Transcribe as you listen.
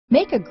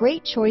Make a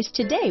great choice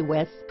today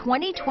with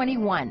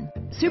 2021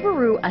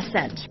 Subaru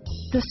Ascent.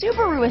 The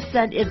Subaru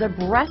Ascent is a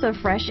breath of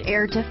fresh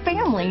air to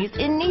families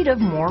in need of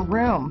more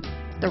room.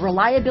 The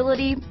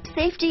reliability,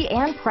 safety,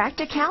 and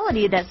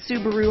practicality that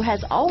Subaru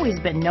has always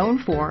been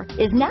known for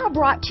is now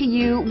brought to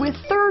you with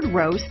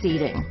third-row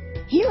seating.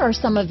 Here are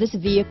some of this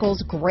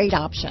vehicle's great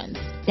options: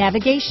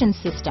 navigation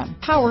system,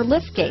 power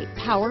liftgate,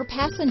 power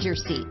passenger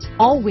seat,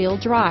 all-wheel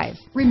drive,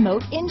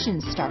 remote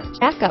engine start,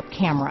 backup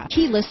camera,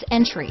 keyless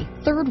entry,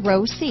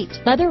 third-row seat,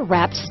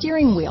 leather-wrapped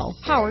steering wheel,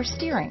 power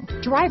steering,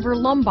 driver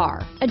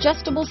lumbar,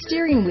 adjustable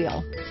steering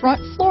wheel, front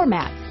floor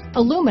mats,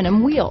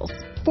 aluminum wheels,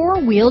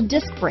 four-wheel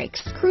disc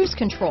brakes, cruise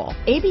control,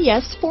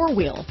 ABS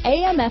four-wheel,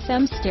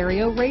 AM/FM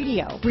stereo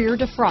radio, rear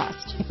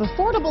defrost. If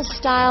affordable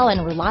style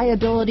and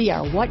reliability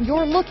are what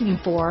you're looking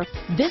for,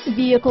 this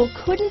vehicle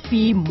couldn't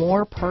be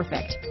more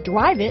perfect.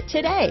 Drive it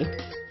today.